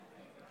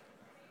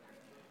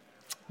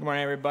Good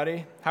morning,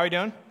 everybody. How are you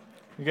doing?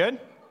 You good?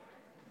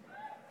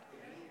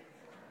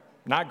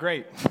 Not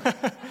great. All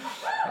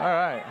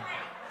right.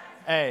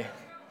 Hey,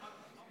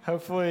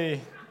 hopefully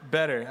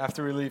better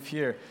after we leave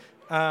here.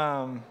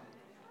 Wow,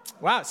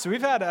 so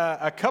we've had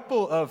a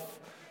couple of,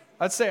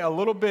 I'd say, a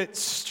little bit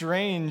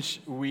strange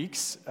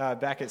weeks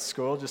back at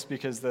school, just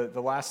because the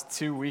last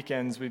 2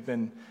 weekends we've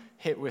been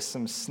hit with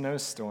some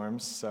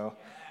snowstorms. So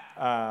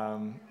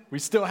we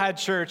still had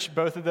church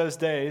both of those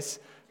days.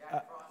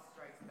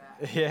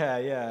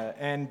 Yeah.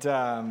 And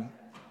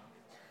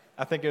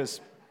I think it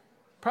was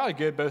probably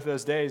good both of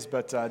those days,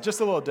 but just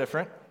a little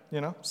different,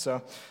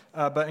 So,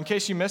 but in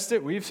case you missed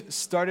it, we've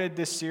started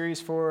this series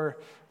for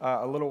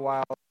a little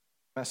while,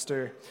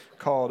 semester,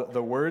 called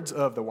The Words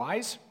of the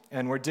Wise,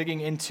 and we're digging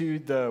into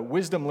the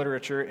wisdom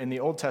literature in the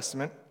Old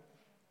Testament.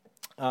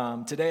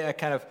 Today I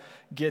kind of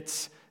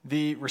get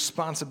the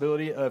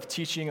responsibility of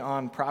teaching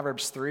on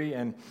Proverbs 3,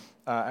 and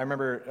I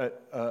remember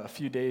a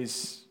few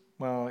days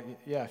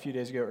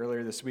ago,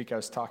 earlier this week, I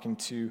was talking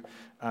to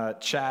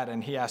Chad,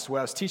 and he asked what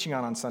I was teaching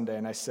on Sunday,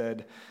 and I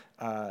said,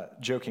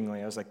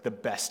 jokingly, I was like, the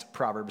best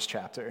Proverbs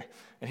chapter.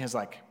 And he was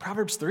like,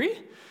 Proverbs 3?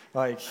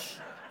 Like,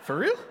 for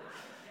real?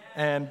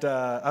 And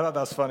I thought that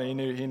was funny. He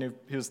knew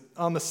he was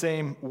on the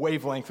same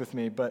wavelength with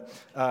me. But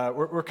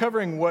we're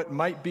covering what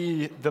might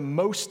be the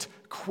most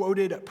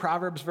quoted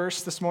Proverbs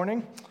verse this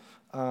morning.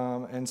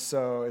 And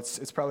so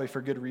it's probably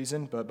for good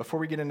reason. But before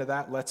we get into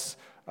that, let's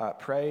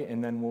pray,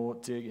 and then we'll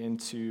dig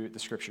into the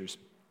scriptures.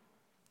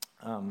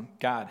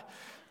 God,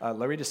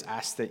 Lord, we just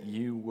ask that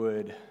you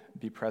would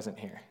be present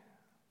here.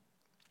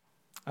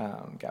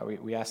 God,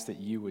 we ask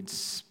that you would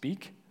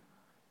speak.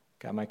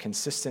 God, my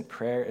consistent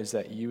prayer is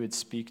that you would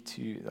speak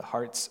to the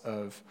hearts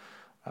of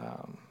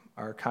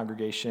our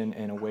congregation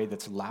in a way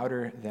that's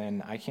louder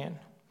than I can.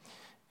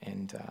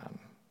 And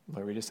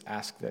Lord, we just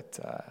ask that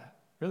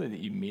really that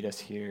you meet us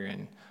here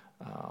and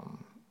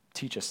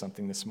teach us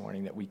something this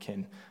morning that we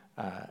can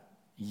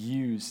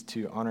use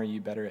to honor you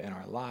better in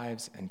our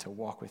lives and to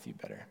walk with you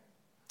better.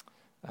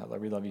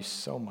 Lord, we love you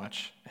so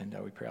much, and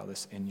we pray all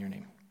this in your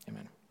name.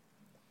 Amen.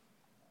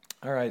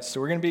 All right, so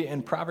we're going to be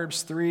in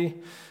Proverbs 3,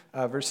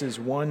 verses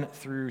 1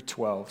 through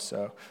 12.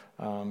 So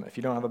if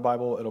you don't have a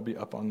Bible, it'll be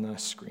up on the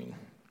screen.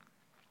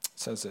 It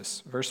says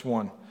this, verse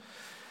 1,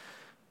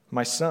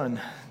 "My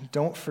son,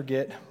 don't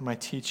forget my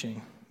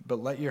teaching,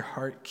 but let your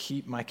heart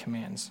keep my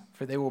commands,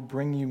 for they will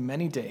bring you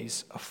many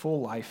days, a full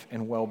life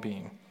and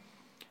well-being.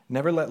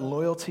 Never let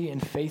loyalty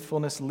and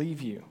faithfulness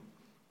leave you.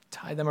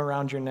 Tie them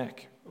around your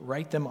neck,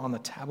 write them on the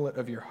tablet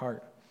of your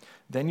heart.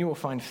 Then you will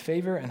find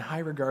favor and high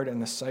regard in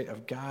the sight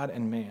of God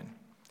and man.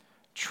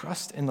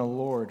 Trust in the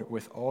Lord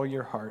with all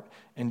your heart,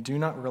 and do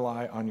not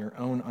rely on your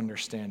own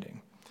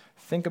understanding.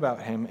 Think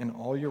about him in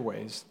all your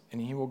ways, and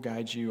he will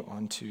guide you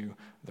onto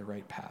the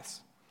right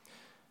paths.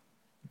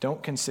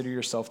 Don't consider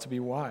yourself to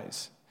be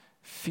wise.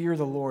 Fear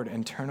the Lord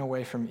and turn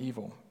away from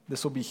evil.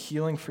 This will be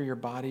healing for your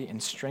body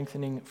and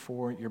strengthening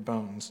for your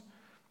bones.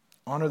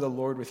 Honor the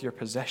Lord with your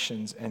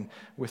possessions and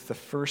with the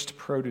first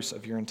produce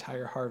of your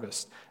entire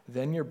harvest.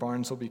 Then your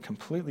barns will be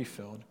completely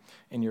filled,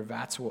 and your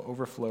vats will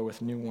overflow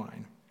with new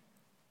wine.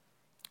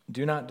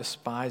 Do not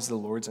despise the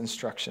Lord's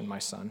instruction, my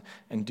son,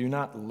 and do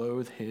not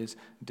loathe his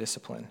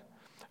discipline.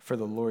 For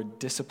the Lord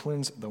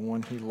disciplines the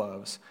one he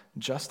loves,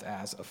 just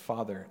as a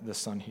father the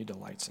son he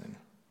delights in."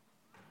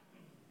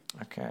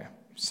 Okay,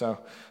 so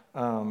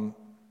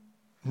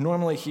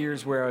normally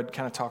here's where I'd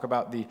kind of talk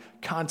about the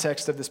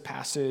context of this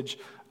passage,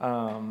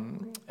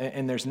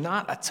 and there's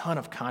not a ton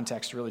of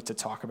context really to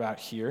talk about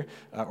here,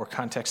 or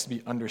context to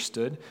be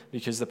understood,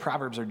 because the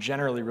Proverbs are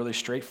generally really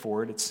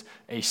straightforward. It's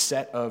a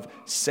set of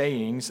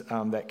sayings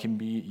that can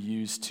be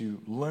used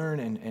to learn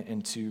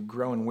and to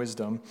grow in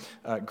wisdom.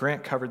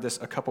 Grant covered this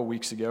a couple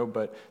weeks ago,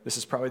 but this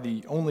is probably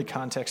the only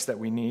context that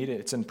we need.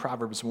 It's in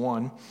Proverbs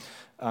 1.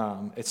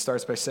 It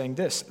starts by saying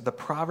this, "The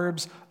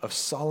Proverbs of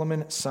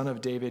Solomon, son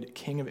of David,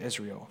 king of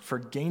Israel, for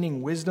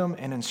gaining wisdom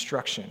and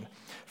instruction,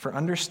 for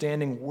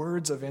understanding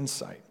words of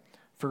insight,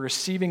 for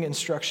receiving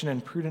instruction in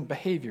prudent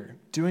behavior,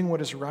 doing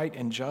what is right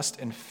and just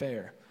and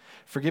fair,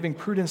 for giving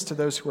prudence to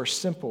those who are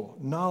simple,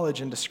 knowledge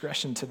and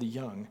discretion to the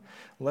young.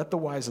 Let the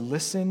wise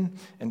listen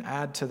and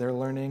add to their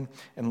learning,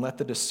 and let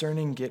the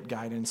discerning get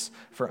guidance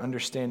for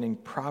understanding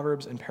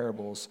proverbs and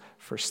parables,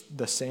 for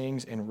the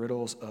sayings and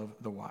riddles of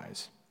the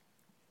wise."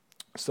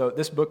 So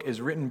this book is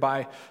written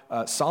by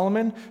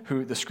Solomon,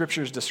 who the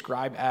scriptures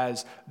describe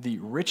as the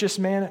richest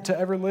man to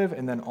ever live,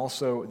 and then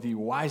also the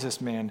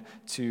wisest man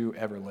to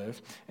ever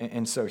live.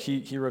 And so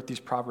he wrote these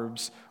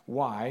Proverbs.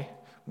 Why?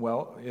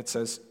 Well, it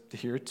says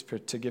here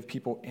to give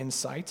people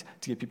insight,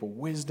 to give people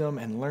wisdom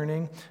and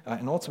learning,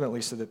 and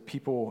ultimately so that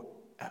people,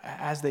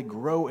 as they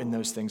grow in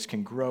those things,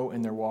 can grow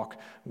in their walk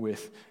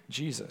with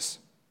Jesus.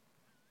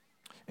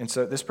 And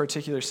so this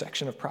particular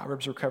section of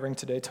Proverbs we're covering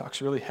today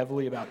talks really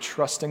heavily about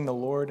trusting the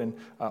Lord in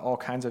all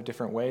kinds of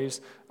different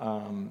ways.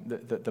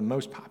 The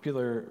most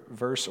popular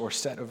verse or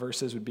set of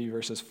verses would be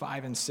verses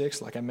 5 and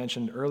 6, like I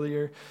mentioned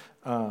earlier.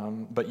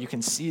 But you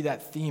can see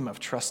that theme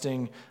of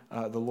trusting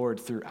the Lord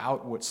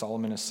throughout what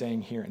Solomon is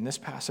saying here in this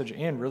passage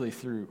and really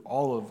through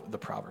all of the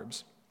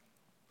Proverbs.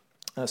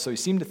 So he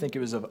seemed to think it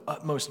was of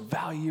utmost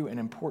value and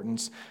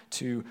importance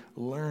to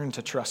learn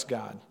to trust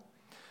God.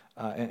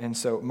 And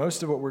so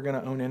most of what we're going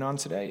to own in on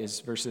today is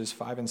verses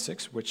 5 and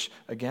 6, which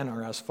again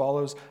are as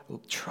follows.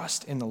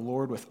 Trust in the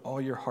Lord with all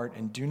your heart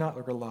and do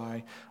not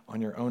rely on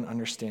your own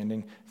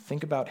understanding.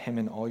 Think about him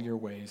in all your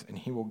ways and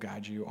he will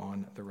guide you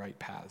on the right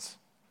paths.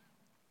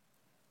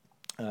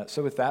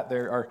 So with that,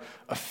 there are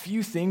a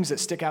few things that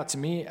stick out to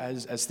me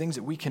as things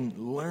that we can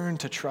learn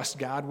to trust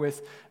God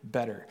with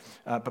better.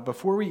 But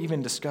before we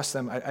even discuss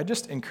them, I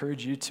just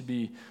encourage you to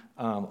be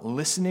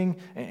listening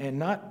and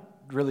not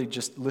really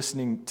just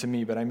listening to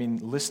me, but I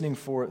mean listening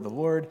for the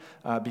Lord,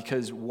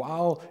 because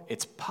while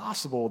it's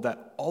possible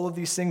that all of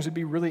these things would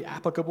be really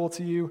applicable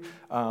to you,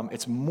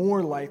 it's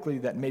more likely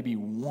that maybe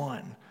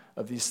one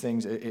of these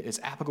things is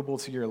applicable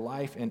to your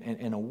life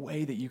in a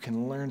way that you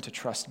can learn to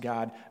trust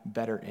God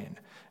better in.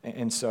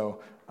 And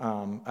so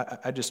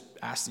I just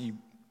ask that you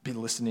be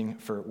listening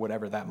for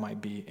whatever that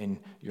might be in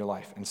your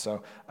life. And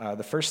so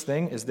the first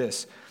thing is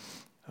this,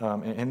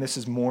 and this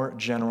is more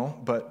general,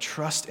 but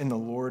trust in the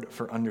Lord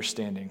for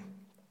understanding.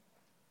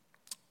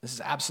 This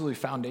is absolutely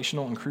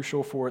foundational and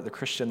crucial for the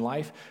Christian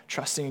life,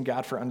 trusting in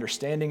God for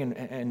understanding.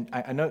 And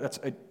I know that's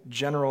a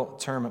general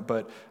term,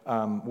 but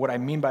what I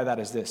mean by that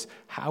is this.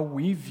 How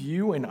we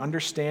view and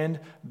understand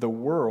the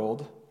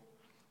world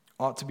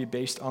ought to be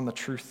based on the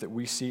truth that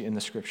we see in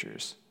the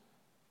Scriptures,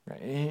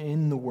 right?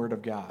 In the Word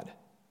of God.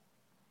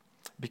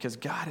 Because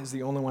God is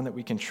the only one that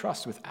we can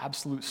trust with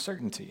absolute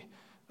certainty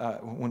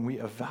when we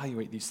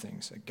evaluate these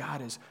things.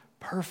 God is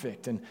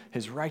perfect, and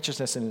his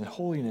righteousness and his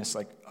holiness,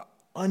 like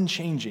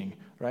unchanging,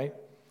 right?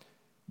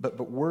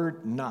 But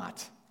we're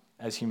not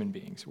as human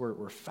beings.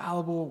 We're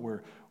fallible,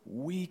 we're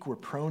weak, we're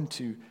prone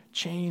to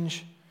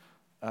change.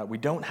 We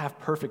don't have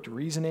perfect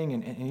reasoning,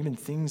 and even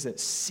things that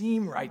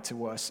seem right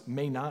to us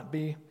may not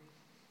be.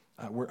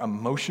 We're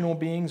emotional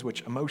beings,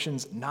 which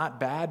emotions not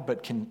bad,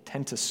 but can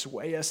tend to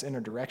sway us in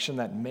a direction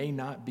that may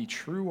not be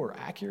true or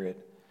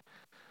accurate.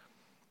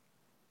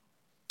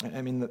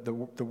 I mean, the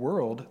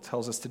world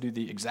tells us to do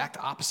the exact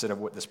opposite of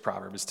what this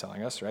proverb is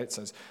telling us, right? It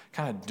says,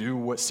 kind of do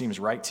what seems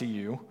right to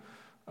you.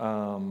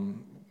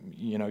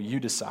 You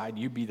decide,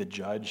 you be the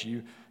judge.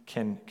 You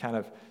can kind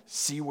of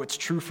see what's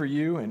true for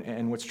you,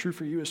 and what's true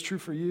for you is true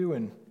for you,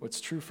 and what's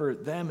true for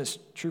them is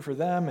true for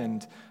them,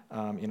 and,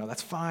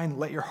 that's fine.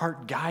 Let your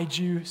heart guide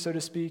you, so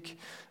to speak.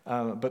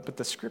 But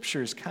the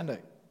Scriptures kind of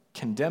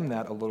condemn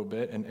that a little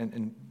bit,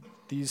 and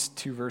these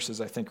two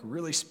verses, I think,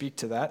 really speak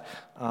to that.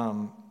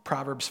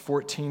 Proverbs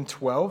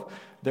 14:12,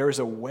 there is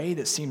a way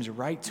that seems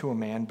right to a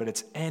man, but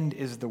its end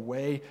is the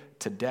way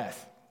to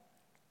death.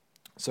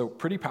 So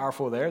pretty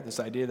powerful there,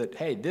 this idea that,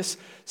 hey, this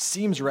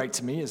seems right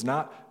to me is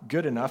not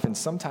good enough and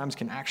sometimes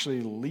can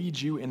actually lead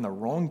you in the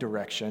wrong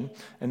direction.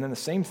 And then the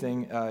same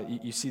thing,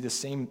 you see the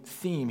same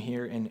theme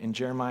here in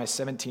Jeremiah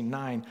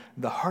 17:9.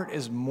 The heart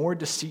is more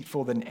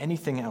deceitful than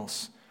anything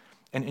else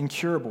and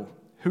incurable.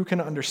 Who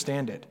can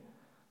understand it?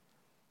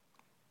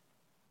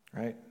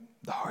 Right?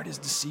 The heart is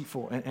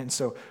deceitful. And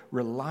so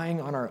relying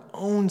on our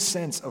own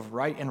sense of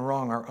right and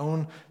wrong, our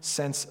own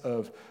sense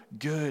of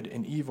good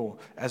and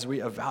evil as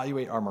we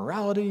evaluate our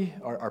morality,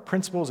 our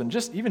principles, and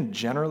just even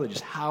generally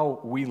just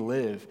how we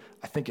live,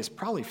 I think is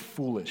probably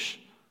foolish.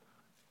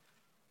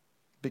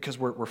 Because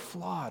we're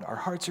flawed. Our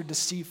hearts are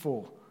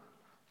deceitful.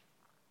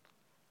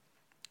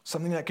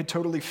 Something that could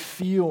totally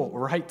feel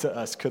right to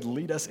us could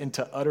lead us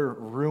into utter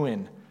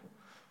ruin.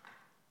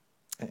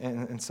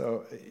 And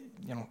so,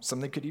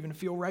 something could even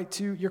feel right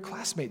to your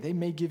classmate. They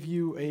may give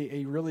you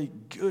a really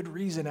good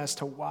reason as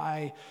to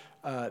why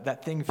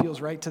that thing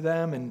feels right to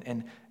them,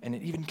 and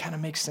it even kind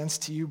of makes sense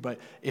to you. But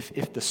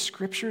if the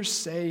Scriptures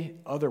say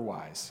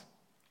otherwise,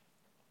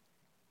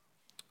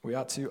 we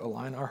ought to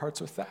align our hearts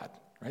with that,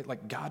 right?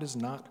 Like, God is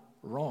not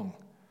wrong.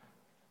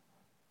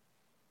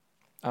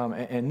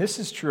 And this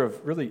is true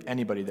of really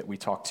anybody that we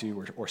talk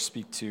to or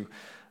speak to.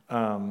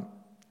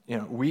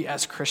 We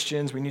as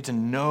Christians, we need to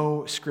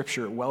know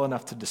Scripture well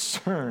enough to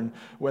discern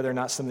whether or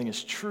not something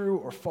is true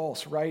or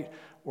false, right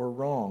or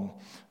wrong.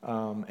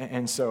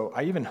 And so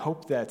I even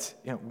hope that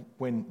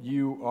when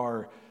you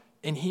are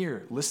in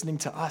here listening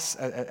to us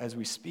as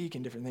we speak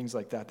and different things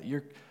like that, that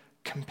you're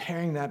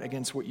comparing that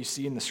against what you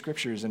see in the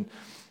Scriptures. And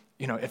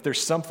if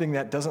there's something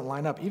that doesn't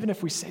line up, even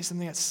if we say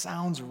something that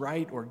sounds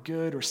right or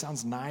good or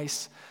sounds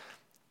nice,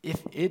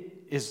 if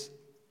it is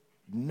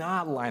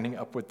not lining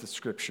up with the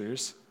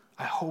Scriptures,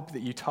 I hope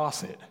that you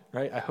toss it,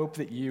 right? I hope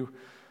that you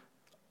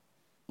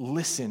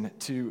listen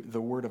to the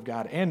Word of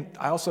God. And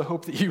I also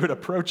hope that you would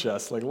approach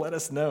us, let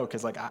us know,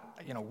 because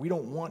we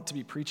don't want to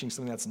be preaching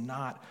something that's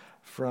not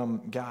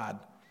from God.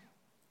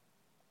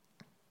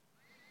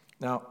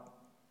 Now,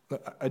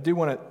 I do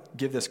want to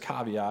give this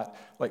caveat,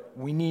 like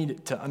we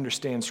need to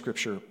understand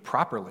Scripture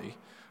properly.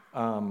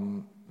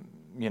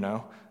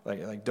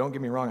 Like don't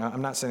get me wrong,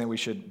 I'm not saying that we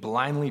should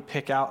blindly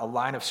pick out a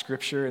line of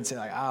Scripture and say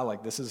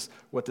like this is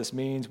what this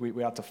means,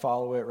 we have to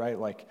follow it, right?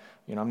 Like,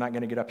 I'm not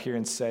going to get up here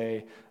and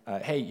say,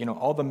 hey,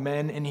 all the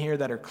men in here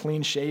that are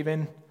clean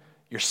shaven,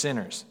 you're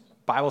sinners.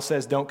 Bible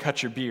says don't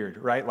cut your beard,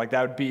 right? Like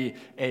that would be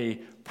a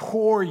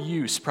poor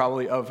use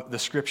probably of the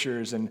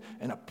Scriptures and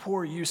a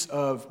poor use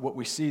of what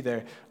we see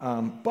there.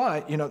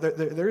 But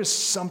there is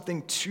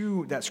something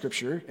to that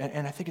Scripture,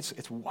 and I think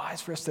it's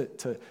wise for us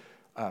to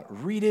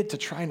read it, to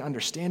try and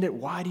understand it.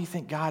 Why do you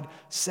think God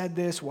said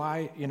this?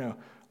 Why,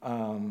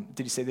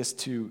 did he say this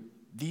to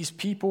these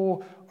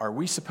people? Are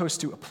we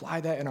supposed to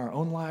apply that in our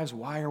own lives?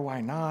 Why or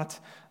why not?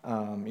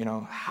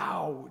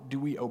 How do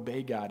we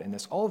obey God in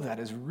this? All of that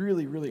is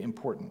really, really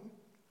important.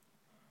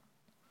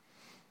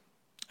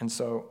 And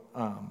so,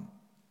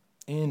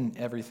 in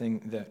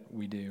everything that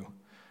we do,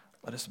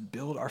 let us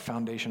build our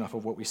foundation off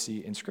of what we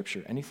see in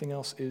Scripture. Anything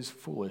else is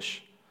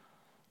foolish.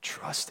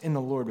 Trust in the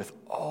Lord with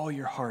all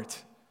your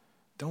heart.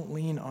 Don't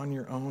lean on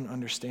your own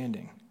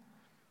understanding.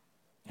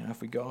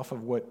 If we go off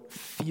of what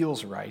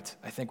feels right,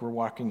 I think we're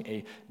walking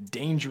a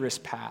dangerous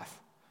path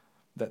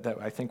that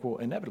I think will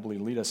inevitably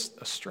lead us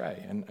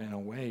astray and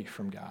away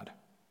from God.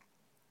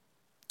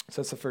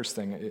 So that's the first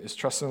thing, is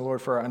trust in the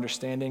Lord for our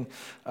understanding.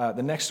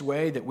 The next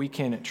way that we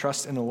can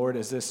trust in the Lord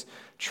is this: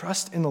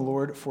 trust in the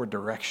Lord for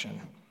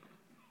direction.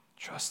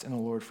 Trust in the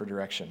Lord for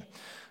direction.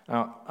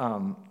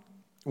 Now,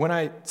 when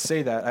I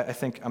say that, I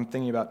think I'm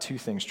thinking about two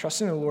things.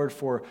 Trusting the Lord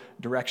for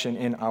direction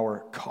in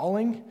our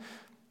calling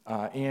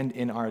and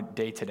in our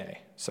day-to-day.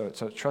 So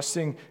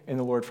trusting in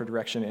the Lord for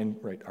direction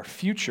in our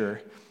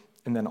future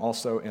and then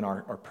also in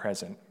our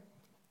present.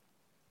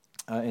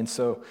 And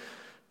so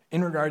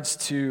in regards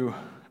to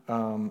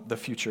the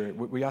future,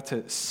 we ought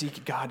to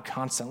seek God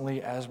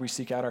constantly as we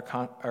seek out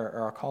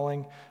our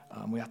calling.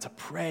 We ought to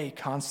pray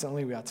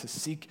constantly. We ought to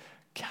seek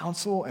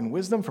counsel and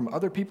wisdom from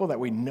other people that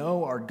we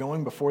know are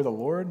going before the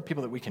Lord,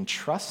 people that we can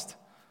trust.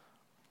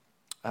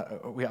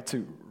 We ought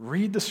to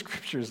read the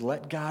Scriptures,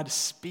 let God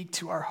speak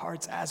to our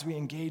hearts as we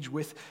engage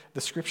with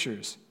the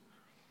Scriptures.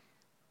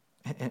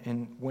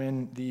 And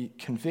when the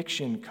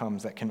conviction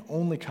comes, that can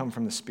only come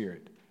from the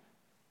Spirit,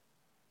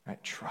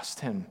 right? Trust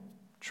Him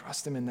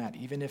in that,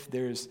 even if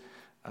there's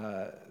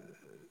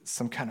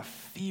some kind of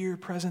fear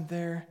present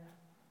there.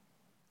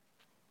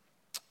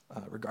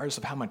 Regardless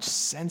of how much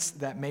sense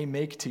that may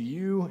make to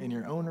you in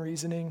your own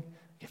reasoning,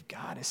 if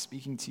God is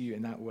speaking to you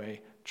in that way,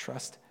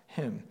 trust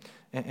Him.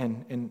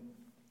 And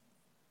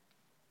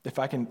if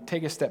I can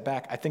take a step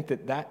back, I think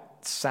that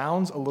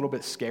sounds a little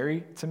bit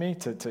scary to me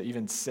to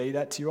even say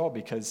that to you all,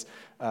 because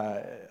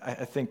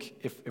I think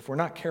if we're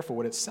not careful,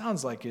 what it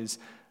sounds like is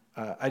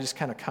I just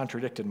kind of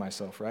contradicted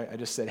myself, right? I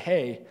just said,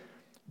 hey,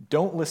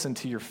 don't listen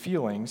to your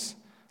feelings,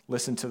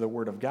 listen to the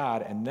Word of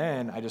God, and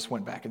then I just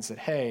went back and said,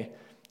 hey,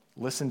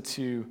 listen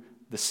to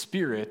the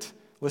Spirit,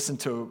 listen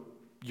to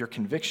your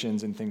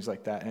convictions and things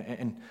like that.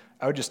 And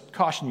I would just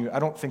caution you, I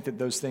don't think that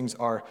those things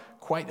are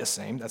quite the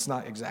same. That's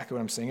not exactly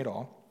what I'm saying at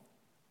all.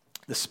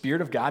 The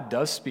Spirit of God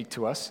does speak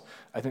to us.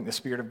 I think the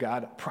Spirit of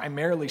God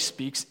primarily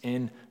speaks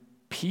in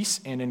peace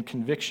and in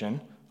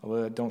conviction,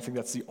 although I don't think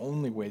that's the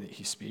only way that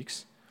He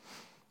speaks.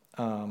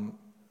 And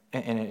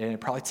it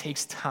probably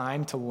takes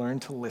time to learn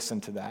to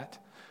listen to that.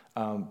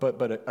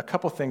 But a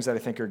couple things that I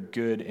think are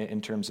good in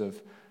terms of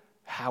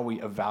how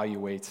we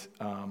evaluate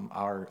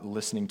our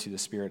listening to the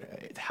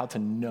Spirit, how to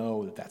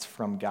know that that's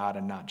from God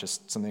and not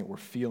just something that we're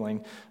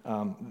feeling.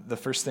 The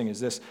first thing is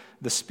this: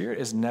 the Spirit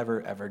is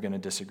never, ever going to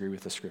disagree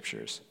with the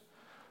Scriptures.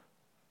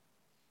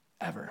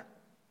 Ever.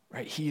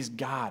 Right? He's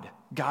God.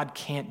 God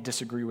can't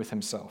disagree with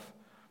Himself.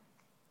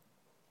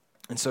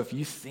 And so if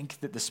you think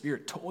that the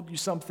Spirit told you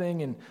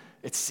something and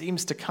it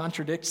seems to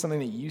contradict something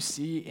that you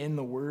see in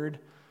the Word,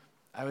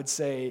 I would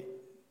say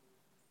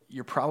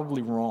you're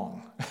probably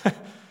wrong.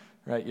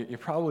 Right? You're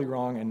probably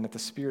wrong, and that the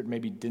Spirit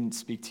maybe didn't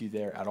speak to you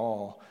there at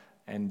all.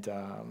 And,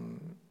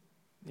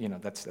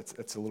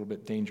 that's a little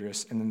bit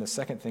dangerous. And then the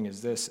second thing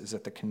is this, is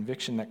that the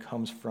conviction that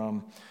comes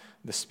from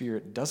the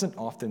Spirit doesn't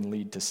often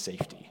lead to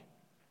safety.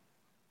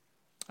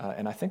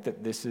 And I think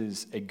that this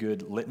is a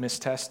good litmus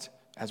test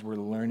as we're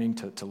learning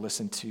to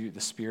listen to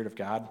the Spirit of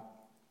God.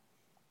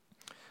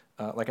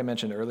 Like I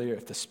mentioned earlier,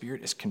 if the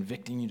Spirit is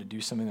convicting you to do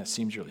something that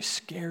seems really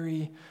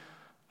scary,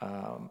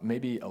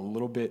 maybe a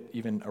little bit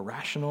even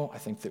irrational, I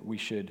think that we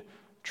should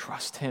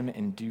trust Him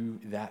and do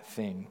that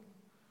thing.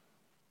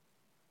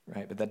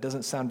 Right? But that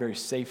doesn't sound very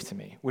safe to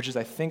me, which is,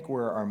 I think,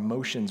 where our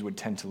emotions would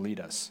tend to lead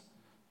us.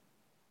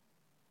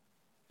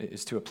 It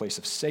is to a place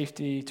of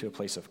safety, to a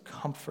place of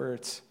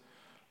comfort,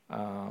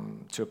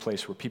 to a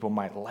place where people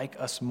might like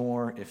us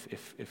more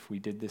if we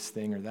did this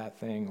thing or that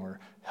thing or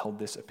held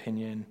this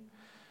opinion.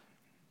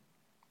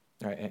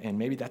 Right? And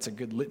maybe that's a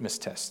good litmus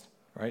test,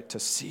 right? To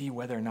see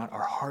whether or not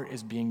our heart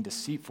is being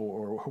deceitful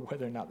or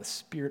whether or not the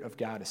Spirit of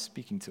God is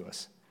speaking to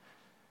us.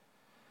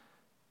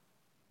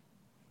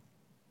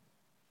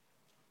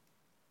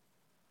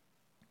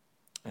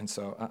 And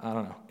so, I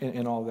don't know.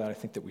 In all that, I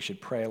think that we should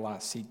pray a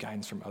lot, seek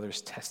guidance from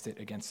others, test it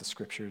against the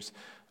Scriptures.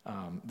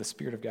 The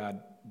Spirit of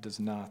God does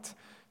not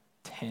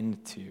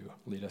tend to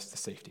lead us to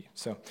safety.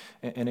 So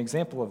an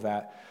example of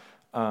that,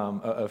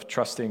 of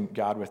trusting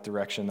God with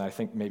direction that I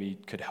think maybe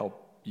could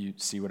help you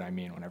see what I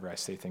mean whenever I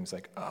say things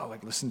like,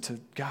 listen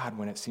to God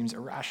when it seems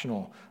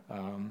irrational,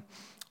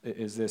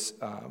 is this,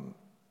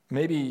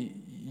 maybe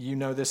you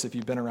know this if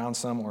you've been around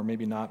some, or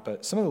maybe not,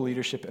 but some of the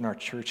leadership in our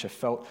church have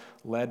felt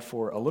led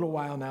for a little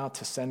while now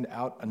to send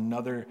out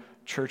another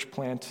church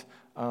plant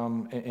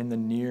in the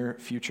near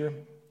future.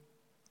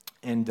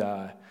 And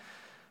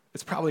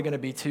it's probably going to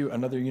be to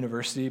another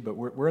university, but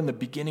we're in the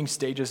beginning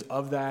stages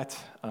of that.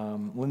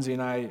 Lindsay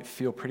and I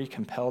feel pretty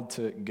compelled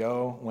to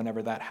go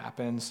whenever that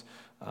happens,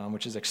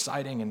 which is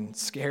exciting and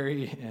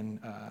scary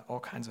and all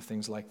kinds of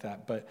things like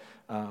that. But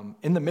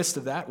in the midst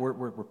of that,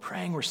 we're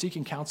praying, we're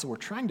seeking counsel, we're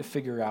trying to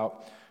figure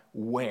out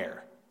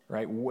where,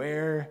 right?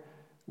 Where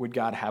would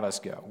God have us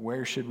go?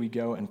 Where should we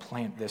go and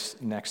plant this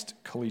next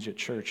collegiate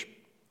church?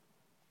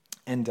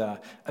 And I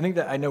think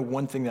that I know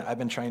one thing that I've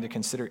been trying to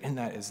consider in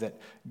that is that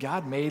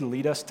God may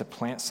lead us to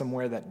plant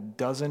somewhere that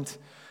doesn't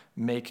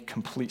make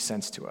complete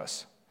sense to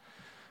us,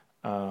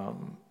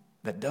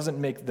 that doesn't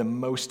make the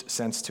most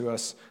sense to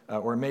us,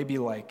 or maybe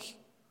like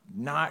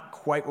not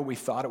quite what we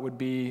thought it would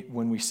be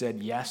when we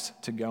said yes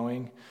to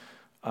going.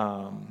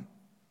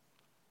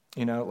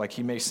 Like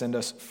he may send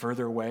us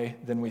further away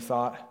than we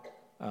thought,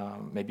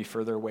 maybe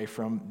further away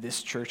from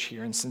this church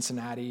here in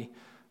Cincinnati,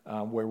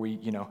 where we,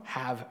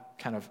 have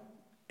kind of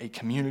a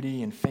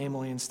community and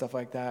family and stuff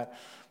like that.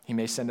 He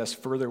may send us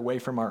further away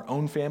from our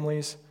own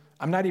families.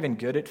 I'm not even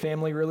good at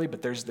family really,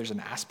 but there's an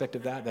aspect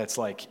of that that's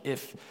like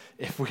if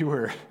we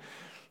were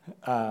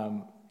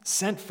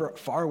sent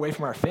far away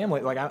from our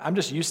family, like I'm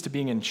just used to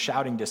being in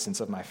shouting distance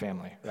of my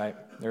family, right?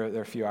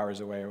 They're a few hours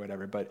away or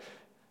whatever, but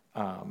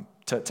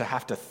to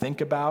have to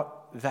think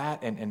about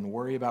that and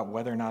worry about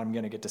whether or not I'm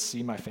going to get to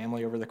see my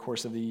family over the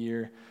course of the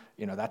year,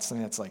 that's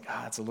something that's like,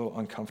 it's a little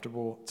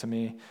uncomfortable to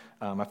me.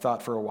 I've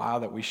thought for a while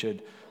that we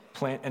should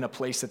plant in a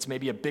place that's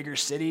maybe a bigger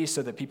city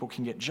so that people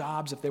can get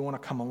jobs if they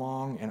want to come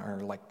along and are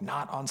like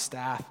not on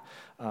staff.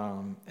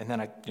 And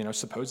then I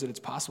suppose that it's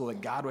possible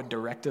that God would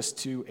direct us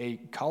to a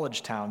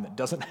college town that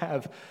doesn't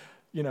have,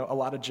 a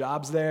lot of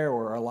jobs there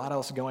or a lot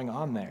else going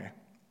on there.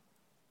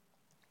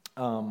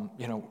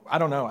 I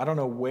don't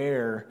know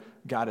where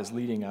God is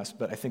leading us,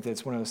 but I think that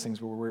it's one of those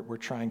things where we're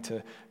trying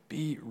to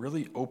be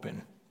really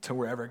open to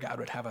wherever God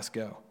would have us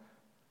go.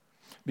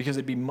 Because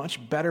it'd be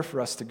much better for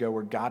us to go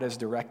where God is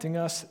directing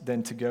us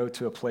than to go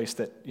to a place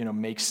that,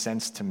 makes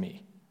sense to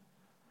me.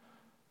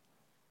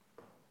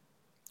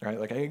 Right?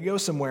 Like I could go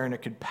somewhere and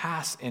it could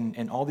pass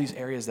in all these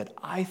areas that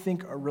I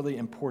think are really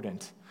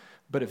important.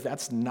 But if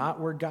that's not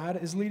where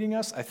God is leading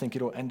us, I think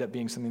it'll end up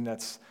being something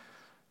that's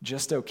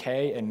just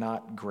okay and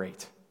not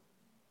great.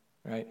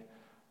 Right?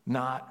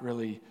 Not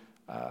really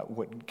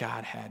what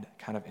God had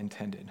kind of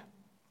intended.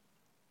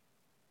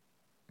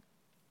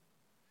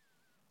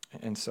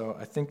 And so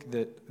I think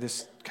that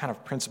this kind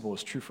of principle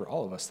is true for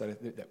all of us,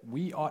 that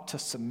we ought to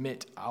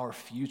submit our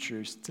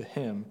futures to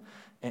Him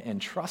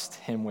and trust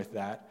Him with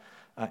that,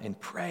 and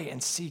pray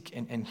and seek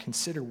and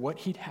consider what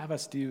He'd have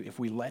us do if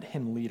we let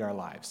Him lead our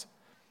lives.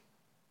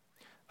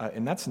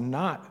 And that's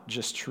not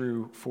just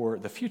true for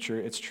the future,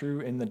 it's true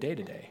in the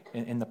day-to-day,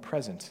 in the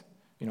present,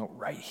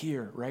 right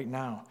here, right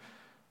now.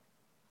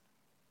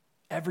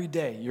 Every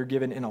day you're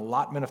given an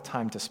allotment of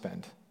time to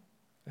spend.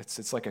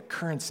 It's like a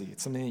currency.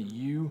 It's something that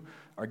you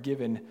are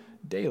given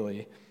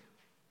daily.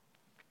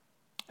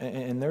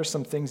 And there's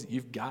some things that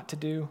you've got to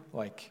do.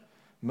 Like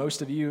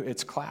most of you,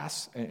 it's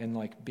class and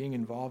like being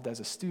involved as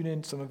a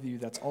student. Some of you,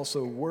 that's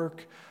also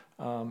work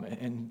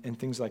and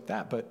things like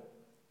that. But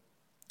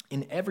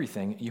in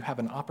everything, you have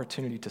an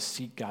opportunity to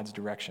seek God's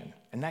direction.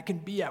 And that can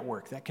be at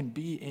work. That can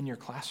be in your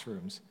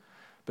classrooms.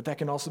 But that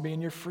can also be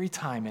in your free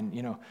time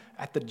and,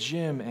 at the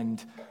gym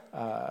and,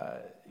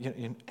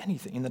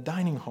 anything, in the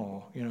dining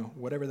hall,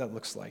 whatever that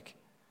looks like.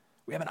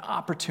 We have an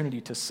opportunity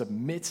to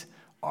submit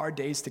our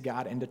days to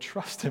God and to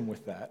trust Him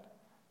with that.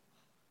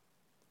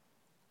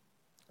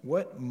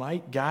 What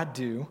might God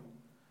do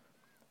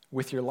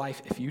with your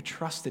life if you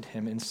trusted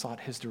Him and sought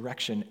His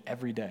direction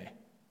every day?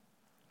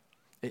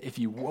 If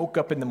you woke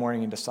up in the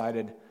morning and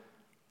decided,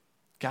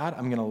 God,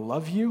 I'm going to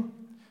love you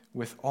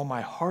with all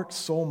my heart,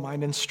 soul,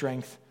 mind, and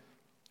strength,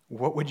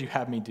 what would you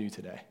have me do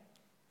today?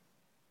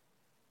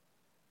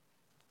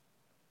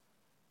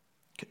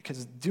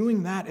 Because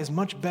doing that is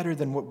much better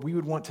than what we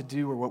would want to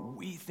do or what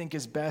we think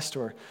is best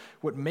or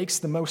what makes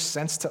the most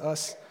sense to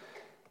us.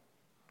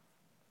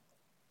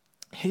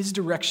 His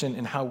direction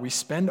in how we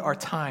spend our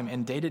time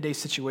in day-to-day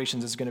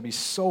situations is going to be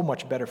so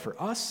much better for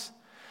us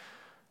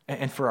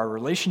and for our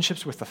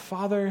relationships with the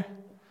Father,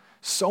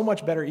 so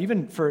much better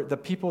even for the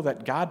people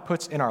that God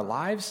puts in our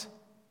lives.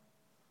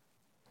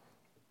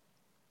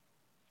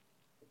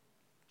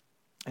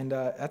 And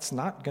that's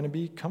not going to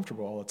be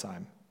comfortable all the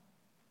time.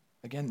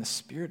 Again, the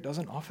Spirit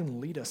doesn't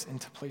often lead us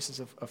into places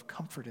of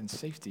comfort and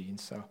safety. And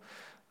so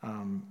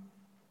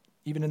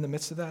Even in the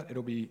midst of that,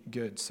 it'll be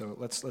good. So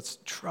let's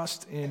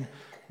trust in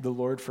the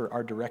Lord for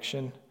our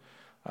direction,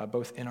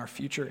 both in our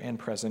future and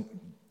present.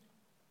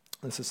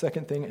 That's the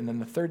second thing. And then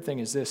the third thing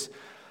is this: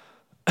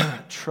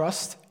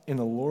 trust in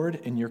the Lord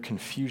in your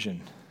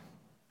confusion.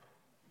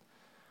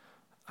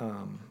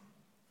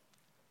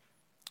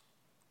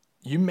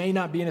 You may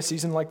not be in a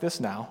season like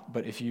this now,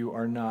 but if you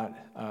are not,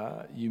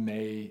 you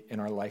may and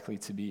are likely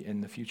to be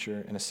in the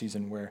future in a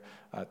season where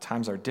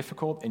times are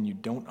difficult and you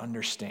don't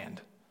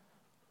understand.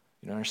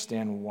 You don't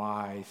understand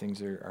why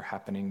things are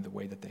happening the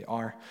way that they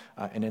are.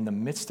 And in the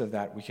midst of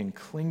that, we can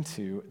cling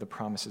to the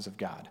promises of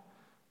God.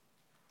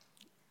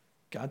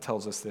 God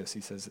tells us this.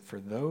 He says that for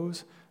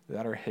those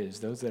that are his,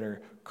 those that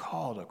are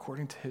called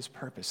according to his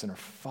purpose and are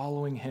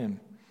following him,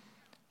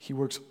 he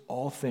works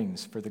all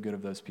things for the good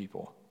of those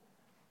people.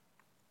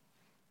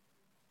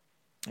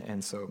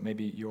 And so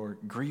maybe you're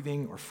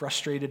grieving or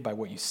frustrated by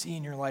what you see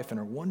in your life and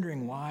are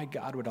wondering why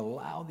God would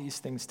allow these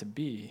things to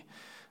be.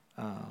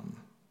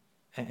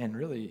 And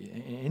really,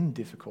 in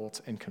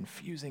difficult and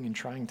confusing and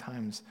trying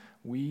times,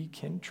 we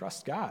can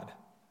trust God.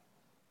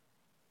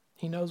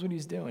 He knows what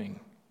he's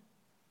doing.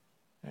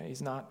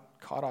 He's not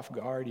caught off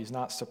guard. He's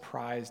not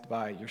surprised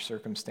by your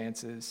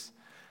circumstances.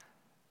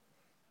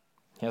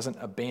 He hasn't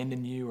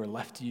abandoned you or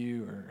left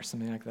you or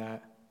something like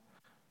that.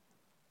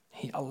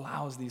 He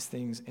allows these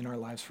things in our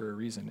lives for a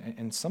reason.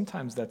 And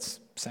sometimes that's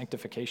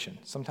sanctification.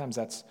 Sometimes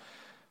that's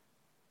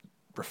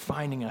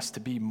refining us to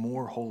be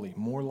more holy,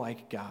 more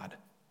like God,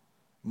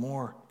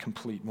 more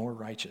complete, more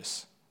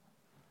righteous.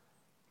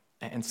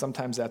 And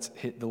sometimes that's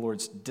the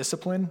Lord's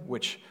discipline,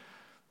 which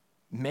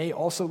may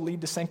also lead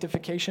to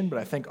sanctification, but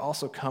I think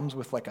also comes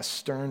with like a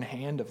stern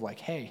hand of like,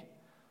 hey,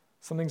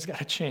 something's got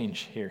to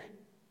change here.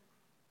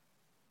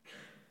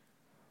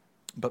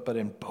 But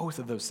in both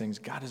of those things,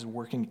 God is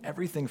working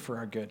everything for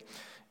our good.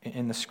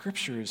 And the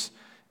scriptures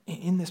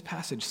in this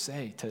passage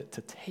say to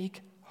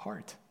take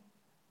heart.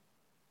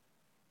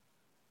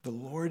 The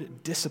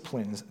Lord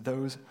disciplines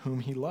those whom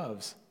he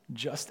loves,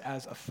 just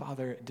as a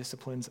father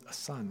disciplines a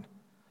son.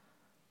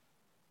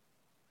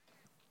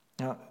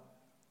 Now,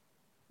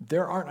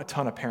 there aren't a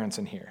ton of parents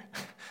in here,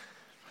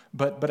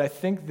 but I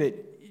think that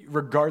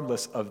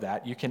regardless of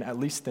that, you can at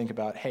least think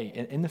about, hey,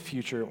 in the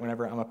future,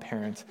 whenever I'm a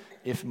parent,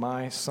 if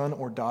my son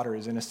or daughter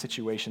is in a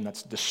situation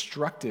that's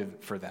destructive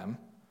for them,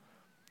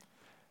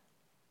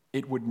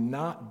 it would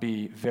not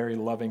be very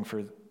loving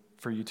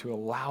for you to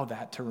allow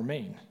that to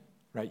remain,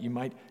 right? You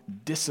might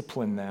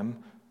discipline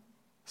them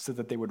so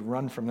that they would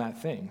run from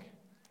that thing.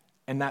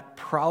 And that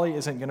probably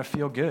isn't going to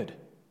feel good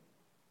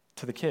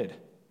to the kid,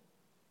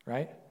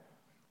 right?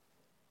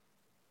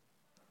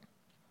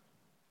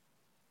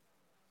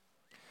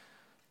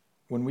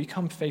 When we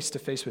come face to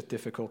face with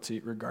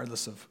difficulty,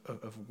 regardless of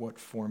what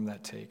form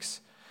that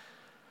takes,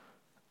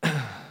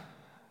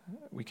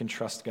 we can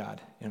trust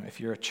God. You know, if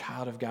you're a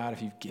child of God,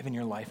 if you've given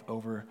your life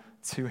over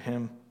to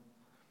him,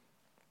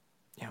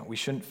 you know, we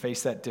shouldn't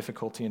face that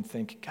difficulty and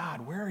think,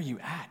 God, where are you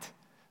at?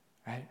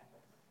 Right?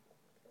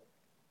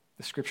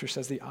 The scripture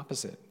says the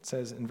opposite. It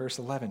says in verse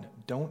 11,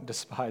 don't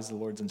despise the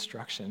Lord's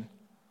instruction.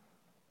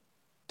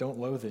 Don't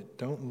loathe it.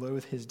 Don't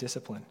loathe his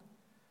discipline.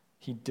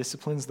 He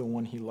disciplines the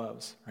one he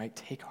loves, right?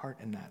 Take heart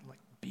in that. Like,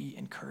 be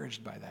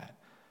encouraged by that.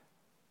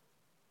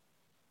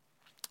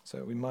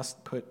 So we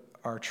must put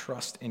our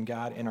trust in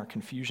God in our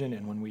confusion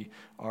and when we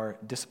are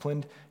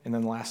disciplined. And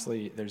then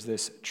lastly, there's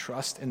this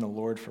trust in the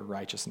Lord for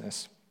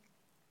righteousness.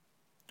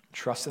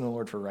 Trust in the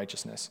Lord for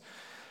righteousness.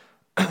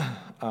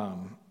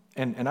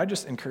 And I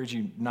just encourage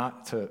you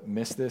not to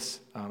miss this.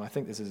 I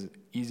think this is an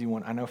easy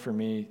one. I know for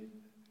me,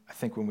 I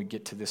think when we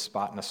get to this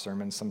spot in a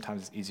sermon,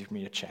 sometimes it's easy for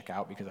me to check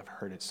out because I've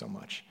heard it so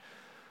much.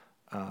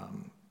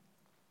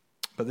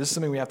 But this is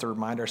something we have to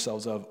remind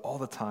ourselves of all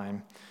the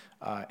time,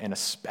 and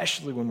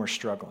especially when we're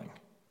struggling,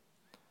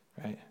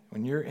 right?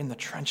 When you're in the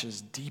trenches,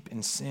 deep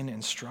in sin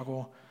and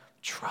struggle,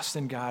 trust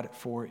in God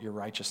for your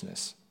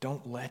righteousness.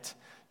 Don't let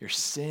your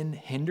sin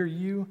hinder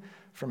you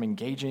from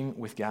engaging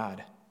with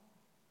God.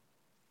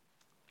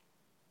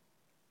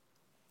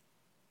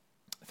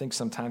 I think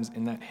sometimes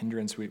in that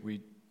hindrance,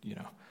 we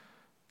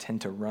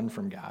tend to run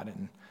from God.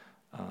 And,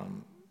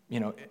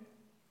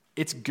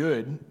 it's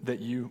good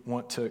that you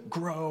want to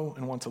grow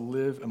and want to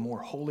live a more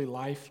holy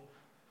life.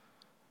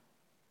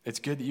 It's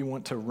good that you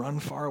want to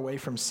run far away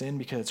from sin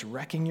because it's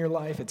wrecking your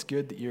life. It's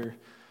good that you're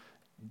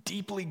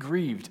deeply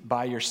grieved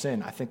by your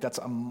sin. I think that's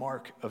a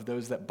mark of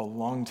those that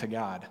belong to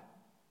God.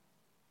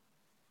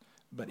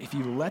 But if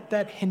you let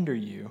that hinder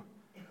you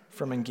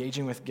from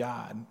engaging with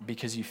God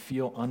because you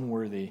feel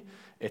unworthy,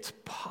 it's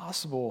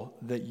possible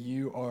that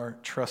you are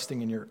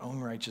trusting in your own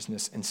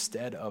righteousness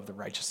instead of the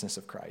righteousness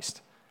of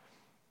Christ.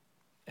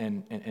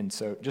 And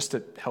so just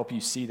to help you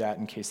see that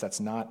in case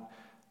that's not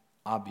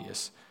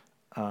obvious,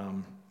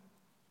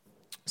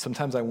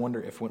 sometimes I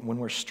wonder if when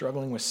we're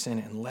struggling with sin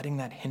and letting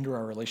that hinder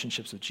our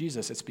relationships with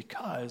Jesus, it's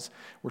because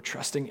we're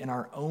trusting in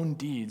our own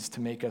deeds to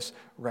make us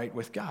right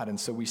with God. And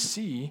so we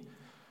see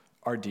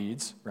our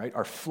deeds, right,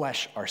 our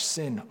flesh, our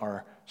sin,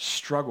 our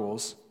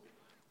struggles,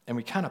 and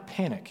we kind of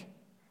panic.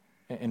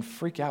 and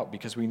freak out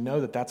because we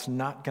know that that's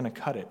not going to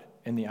cut it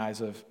in the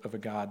eyes of a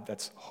God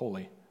that's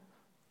holy.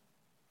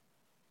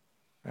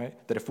 Right?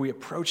 That if we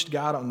approached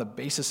God on the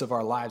basis of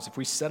our lives, if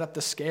we set up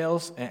the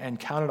scales and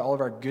counted all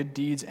of our good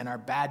deeds and our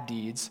bad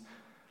deeds,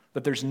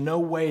 that there's no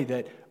way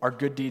that our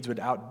good deeds would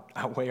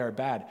outweigh our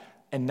bad.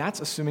 And that's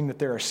assuming that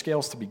there are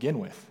scales to begin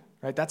with.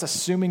 Right? That's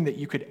assuming that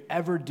you could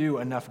ever do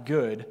enough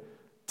good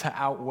to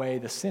outweigh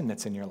the sin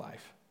that's in your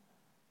life.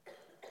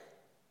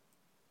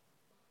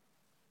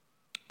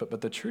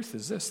 But the truth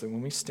is this, that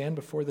when we stand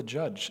before the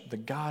judge, the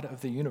God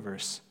of the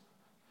universe,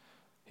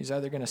 he's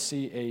either going to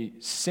see a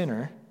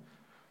sinner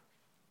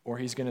or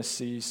he's going to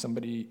see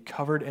somebody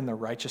covered in the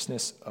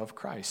righteousness of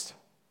Christ.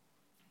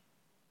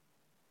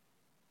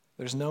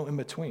 There's no in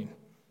between,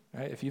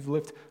 right? If you've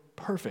lived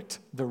perfect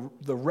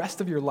the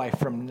rest of your life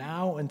from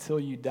now until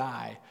you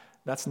die,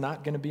 that's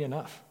not going to be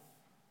enough.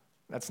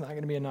 That's not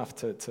going to be enough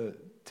to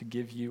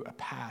give you a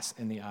pass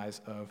in the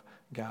eyes of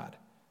God.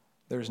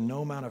 There's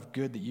no amount of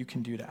good that you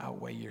can do to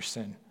outweigh your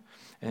sin.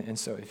 And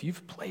so if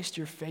you've placed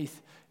your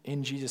faith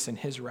in Jesus and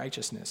his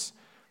righteousness,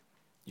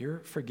 you're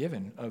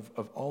forgiven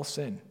of all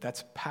sin.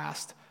 That's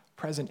past,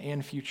 present,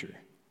 and future.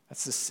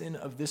 That's the sin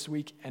of this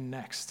week and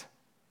next.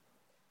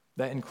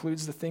 That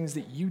includes the things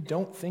that you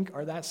don't think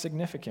are that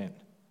significant.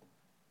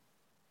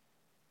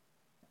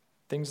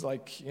 Things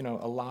like,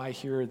 a lie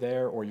here or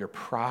there, or your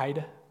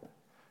pride,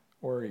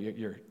 or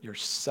your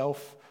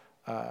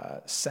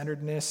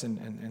self-centeredness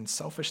and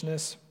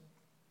selfishness.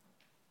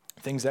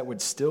 Things that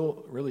would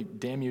still really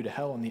damn you to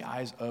hell in the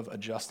eyes of a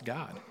just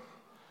God.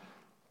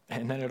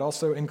 And then it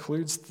also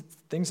includes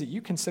things that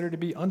you consider to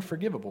be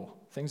unforgivable,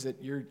 things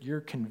that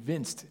you're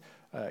convinced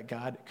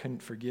God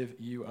couldn't forgive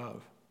you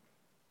of.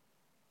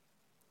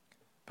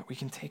 But we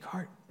can take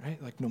heart,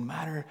 right? Like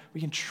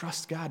we can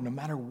trust God, no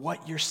matter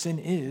what your sin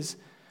is,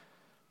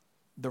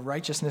 the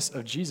righteousness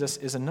of Jesus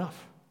is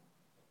enough.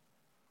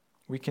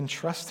 We can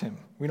trust him.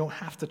 We don't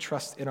have to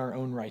trust in our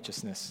own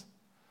righteousness.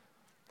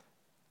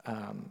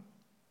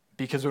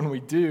 Because when we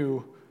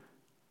do,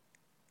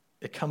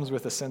 it comes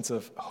with a sense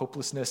of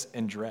hopelessness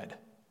and dread.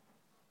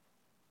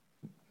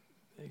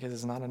 Because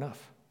it's not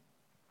enough.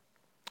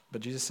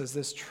 But Jesus says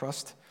this,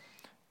 trust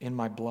in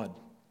my blood,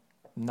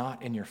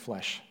 not in your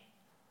flesh.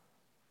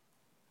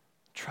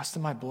 Trust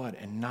in my blood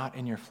and not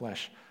in your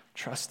flesh.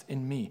 Trust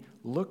in me.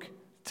 Look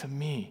to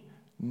me,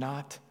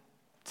 not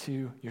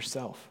to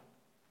yourself.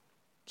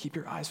 Keep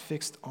your eyes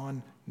fixed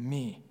on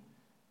me.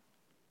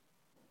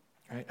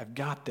 Right? I've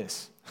got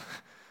this.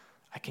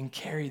 I can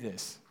carry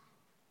this.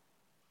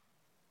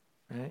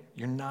 Right?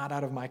 You're not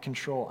out of my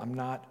control. I'm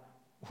not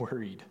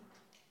worried.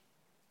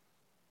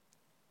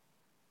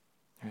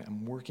 Right?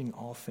 I'm working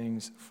all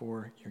things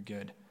for your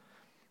good.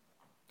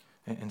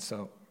 And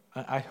so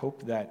I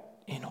hope that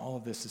in all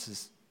of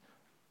this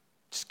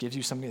just gives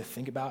you something to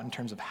think about in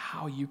terms of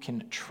how you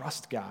can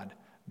trust God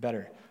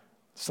better.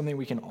 Something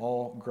we can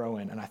all grow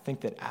in. And I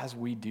think that as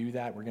we do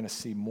that, we're going to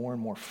see more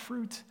and more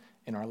fruit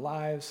in our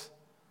lives.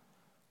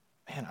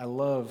 Man, I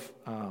love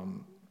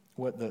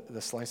what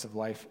the Slice of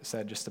Life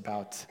said just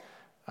about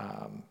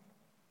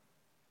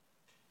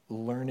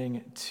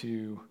learning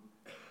to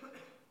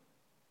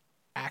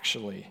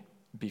actually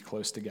be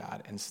close to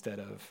God instead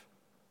of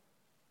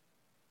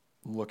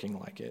looking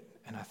like it.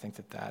 And I think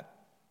that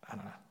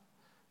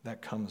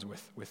comes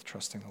with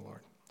trusting the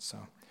Lord. So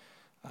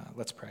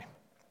let's pray.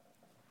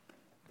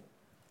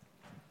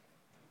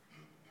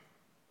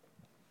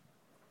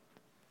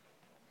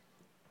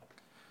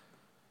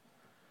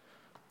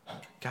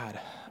 God,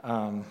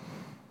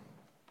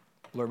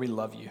 Lord, we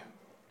love you.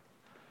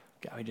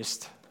 God, we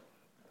just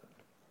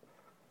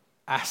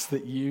ask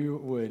that you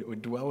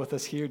would dwell with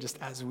us here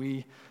just as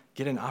we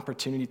get an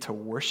opportunity to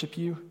worship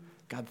you.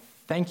 God,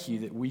 thank you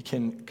that we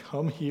can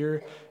come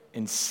here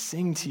and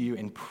sing to you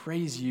and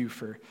praise you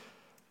for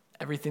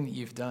everything that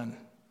you've done.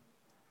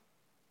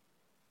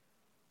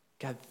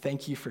 God,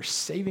 thank you for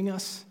saving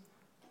us.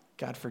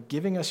 God, for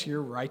giving us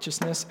your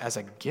righteousness as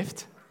a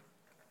gift.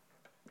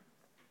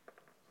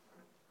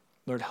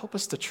 Lord, help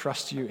us to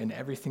trust you in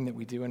everything that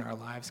we do in our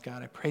lives,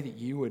 God. I pray that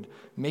you would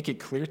make it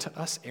clear to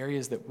us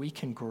areas that we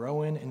can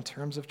grow in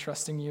terms of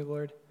trusting you,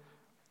 Lord.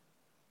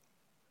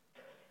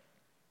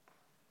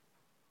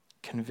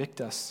 Convict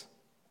us.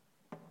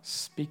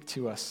 Speak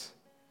to us.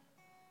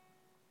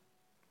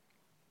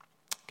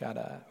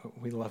 God,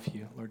 we love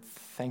you. Lord,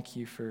 thank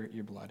you for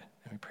your blood.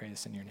 And we pray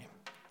this in your name.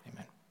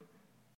 Amen.